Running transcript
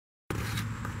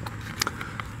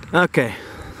Okay,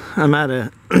 I'm at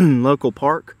a local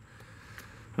park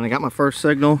and I got my first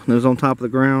signal. It was on top of the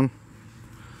ground.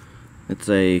 It's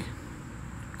a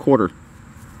quarter.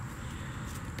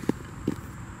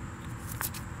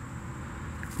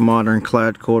 Modern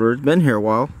clad quarter. It's been here a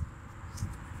while.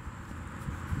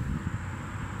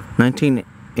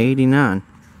 1989.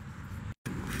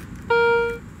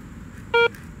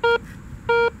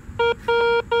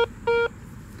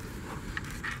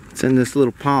 It's in this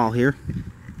little pile here.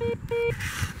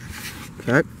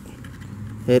 Okay.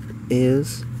 It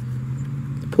is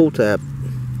the pull tab.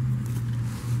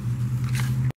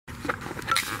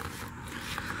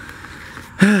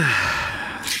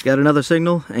 Got another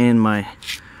signal and my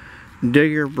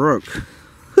digger broke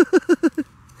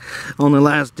on the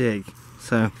last dig,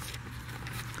 so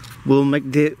we'll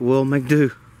make do.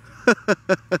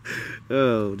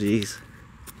 Oh geez.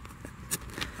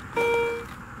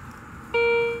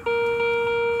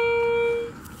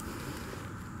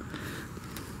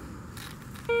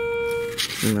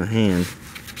 In my hand.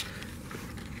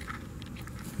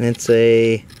 It's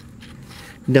a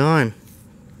dime.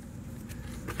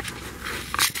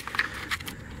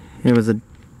 It was a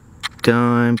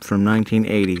dime from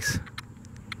 1980s.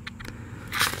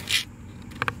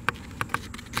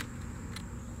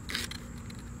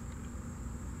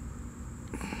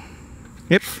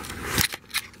 Yep.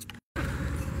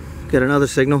 Got another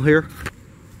signal here.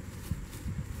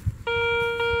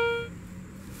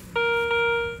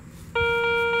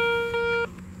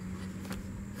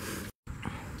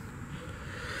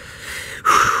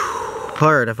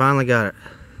 Alright, I finally got it.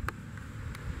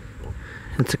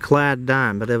 It's a clad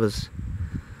dime, but it was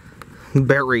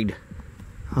buried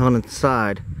on its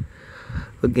side.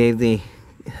 What gave the...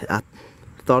 I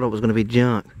thought it was going to be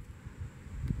junk.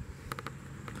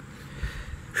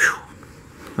 Whew.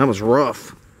 That was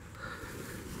rough.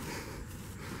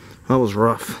 That was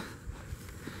rough.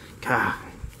 God.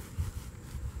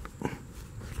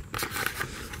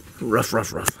 Rough.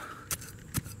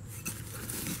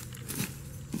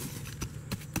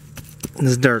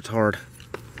 This dirt's hard.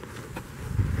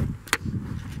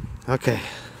 Okay,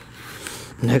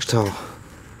 next hole.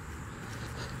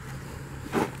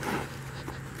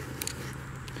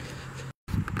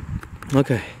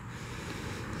 Okay,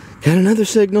 got another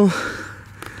signal.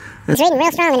 It's reading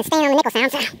real strong and it's staying on the nickel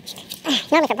sound, so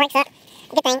normally if it breaks up,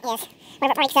 the good thing is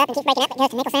whenever it breaks up and keeps breaking up, it goes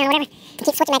to nickel sound or whatever, and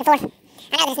keeps switching back and forth.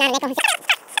 I know this is not a nickel.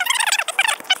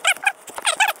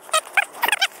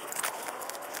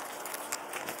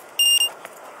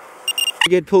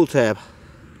 Good pull tab.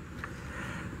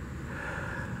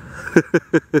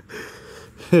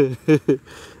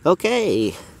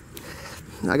 Okay,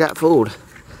 I got fooled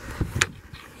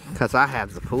because I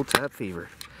have the PulltabFever,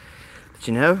 but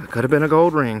you know, it could have been a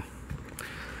gold ring.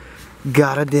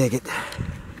 Gotta dig it.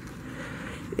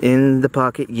 In the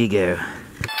pocket you go.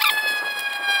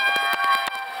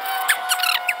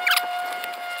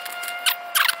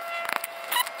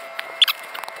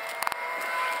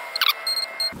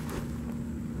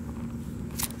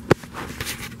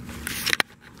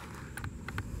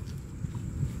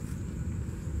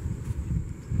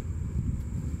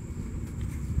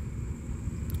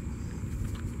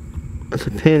 It's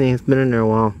a penny, it's been in there a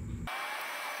while.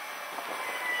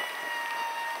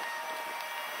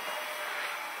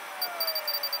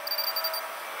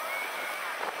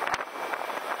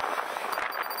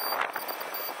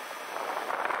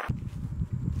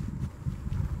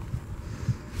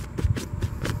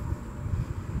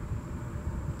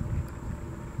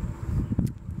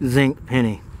 Zinc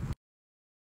penny.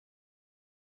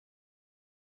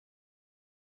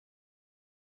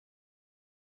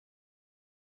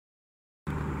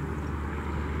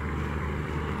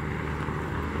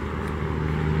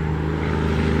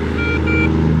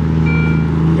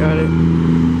 Got it.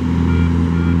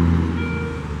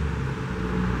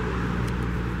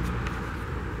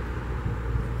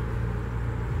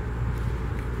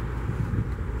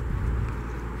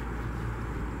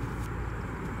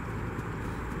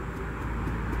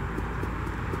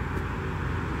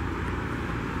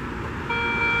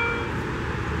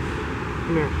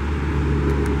 Come here.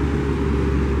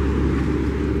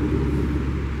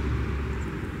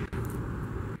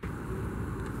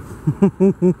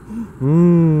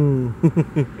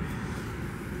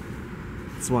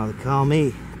 That's why they call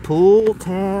me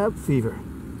PulltabFever.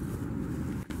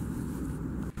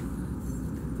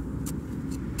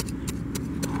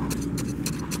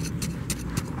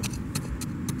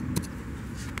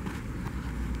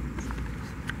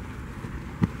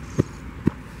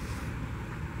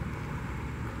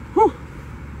 Whew.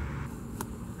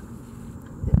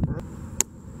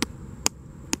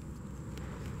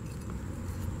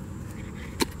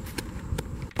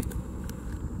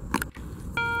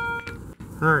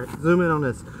 Alright, zoom in on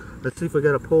this. Let's see if we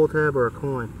got a pull tab or a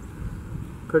coin.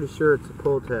 Pretty sure it's a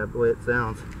pull tab the way it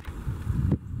sounds.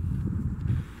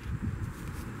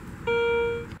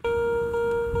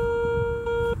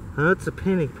 It's a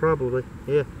penny, probably.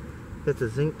 Yeah, it's a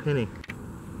zinc penny.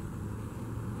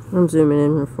 I'm zooming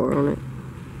in real far on it.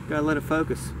 Gotta let it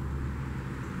focus.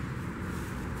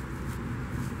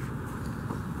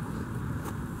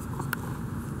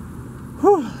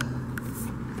 Whew.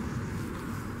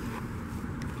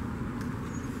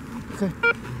 Okay.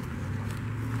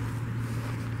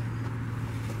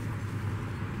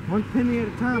 One penny at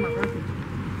a time, I reckon.